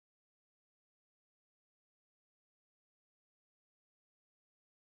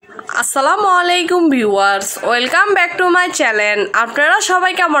আসসালামু আলাইকুম viewers, welcome back to my channel. আপনারা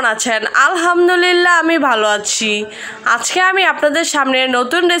সবাই কেমন আছেন? আলহামদুলিল্লাহ আমি ভালো আছি। আজকে আমি আপনাদের সামনে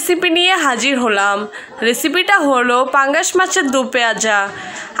নতুন রেসিপি নিয়ে হাজির হলাম। রেসিপিটা হলো পাঙ্গাস মাছের দো পেঁয়াজা।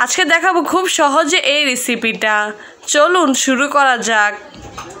 আজকে দেখাবো খুব সহজে এই রেসিপিটা। চলুন শুরু করা যাক।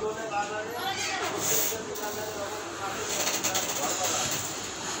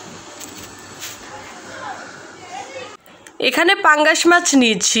 এখানে পাঙ্গাস মাছ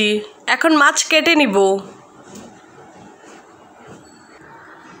নিয়েছি, এখন মাছ কেটে নিব।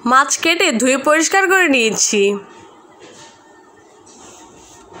 মাছ কেটে ধুয়ে পরিষ্কার করে নিয়েছি।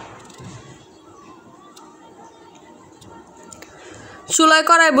 চুলায়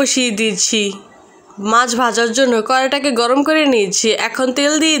কড়াই বসিয়ে দিয়েছি। মাছ ভাজার জন্য কড়াইটাকে গরম করে নিয়েছি। এখন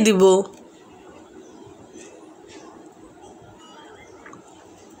তেল দিয়ে দিব।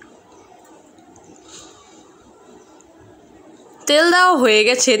 তেল দেওয়া হয়ে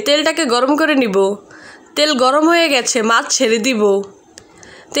গেছে, তেলটাকে গরম করে নিব। তেল গরম হয়ে গেছে, মাছ ছেড়ে দিব।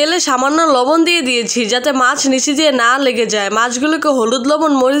 তেলে সামান্য লবণ দিয়ে দিয়েছি যাতে মাছ নিচে দিয়ে না লেগে যায়। মাছগুলোকে হলুদ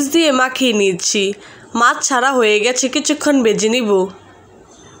লবণ মরিচ দিয়ে মাখিয়ে নিচ্ছি। মাছ ছাড়া হয়ে গেছে, কিছুক্ষণ ভেজে নিব।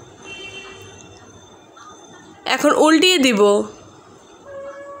 এখন উল্টিয়ে দিব।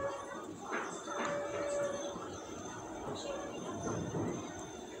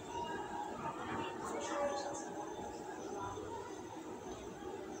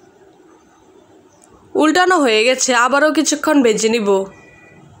 উল্টানো হয়ে গেছে, আবারও কিছুক্ষণ ভেজে নিব।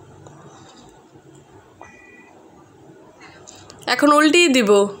 এখন উল্টিয়ে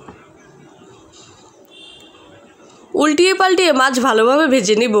দিব। উল্টিয়ে পাল্টিয়ে মাছ ভালোভাবে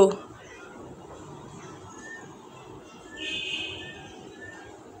ভেজে নিব।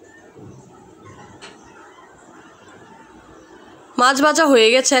 মাছ ভাজা হয়ে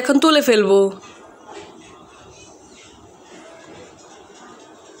গেছে, এখন তুলে ফেলবো।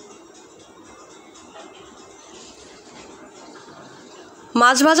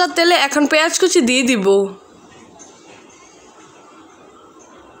 মাছ ভাজার তেলে এখন পেঁয়াজ কুচি দিয়ে দিব।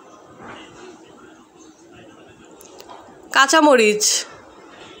 কাঁচামরিচ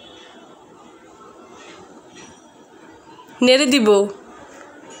নেড়ে দিব।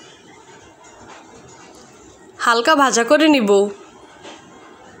 হালকা ভাজা করে নিব।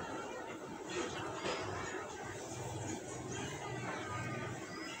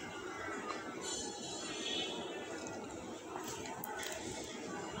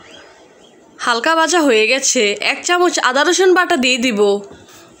 হালকা ভাজা হয়ে গেছে, 1 চামচ আদা রসুন বাটা দিয়ে দিব।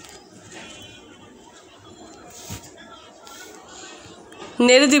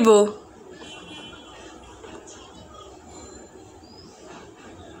 নেড়ে দিব।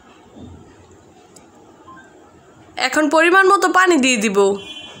 এখন পরিমাণ মতো পানি দিয়ে দিব।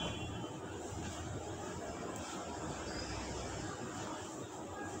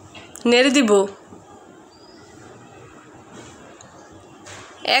 নেড়ে দিব।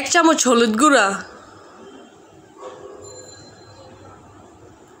 1 চামচ হলুদ গুঁড়া,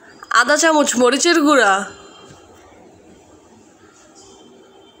 আধা চামচ মরিচের গুঁড়া,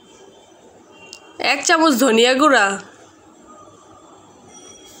 1 চামচ ধনিয়া গুঁড়া,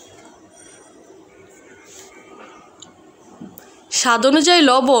 স্বাদ অনুযায়ী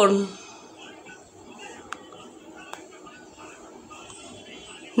লবণ,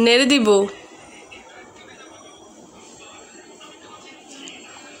 নেড়ে দিব।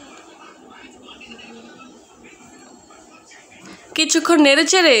 কিছুক্ষণ নেড়ে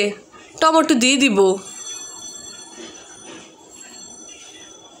চেড়ে টমেটো দিয়ে দিব।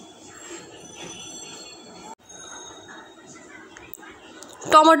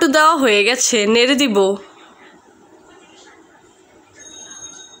 টমেটো দেওয়া হয়ে গেছে, নেড়ে দিব।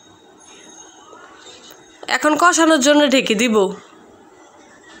 এখন কষানোর জন্য ঢেকে দিব।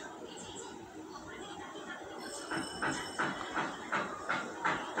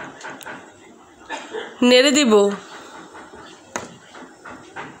 নেড়ে দিব।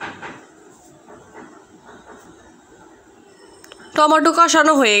 টমেটো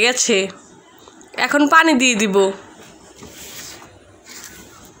কষানো হয়ে গেছে, এখন পানি দিয়ে দিব।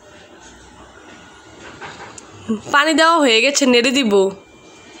 পানি দেওয়া হয়ে গেছে, নেড়ে দিব।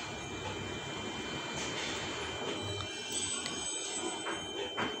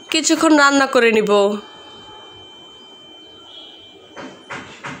 কিছুক্ষণ রান্না করে নিব।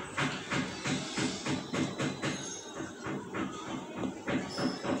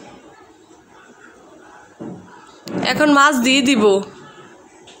 এখন মাছ দিয়ে দিব।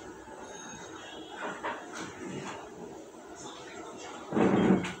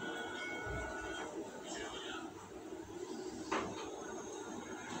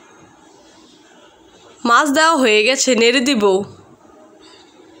 মাছ দেওয়া হয়ে গেছে, নেড়ে দিব।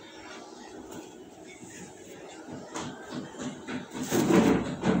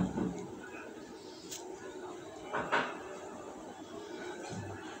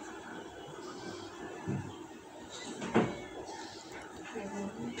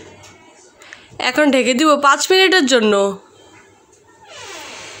 এখন ঢেকে দিব 5 মিনিটের জন্য।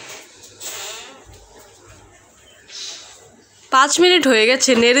 পাঁচ মিনিট হয়ে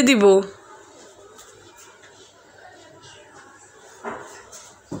গেছে, নেড়ে দিব।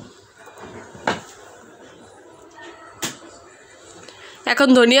 এখন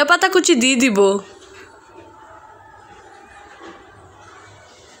ধনিয়া পাতা কুচি দিয়ে দিব।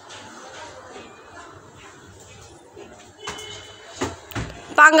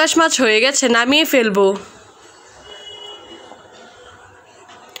 পাঙ্গাস মাছ হয়ে গেছে, নামিয়ে ফেলবো।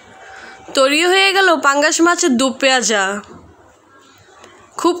 তৈরি হয়ে গেল পাঙ্গাস মাছের দু পেঁয়াজা,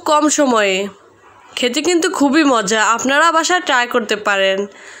 খুব কম সময়ে। খেতে কিন্তু খুবই মজা, আপনারা বাসায় ট্রাই করতে পারেন।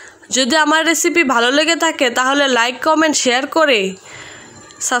 যদি আমার রেসিপি ভালো লেগে থাকে তাহলে লাইক, কমেন্ট, শেয়ার করে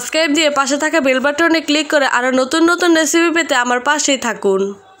সাবস্ক্রাইব দিয়ে পাশে থাকা বেল বাটনে ক্লিক করে আরও নতুন নতুন রেসিপি পেতে আমার পাশেই থাকুন।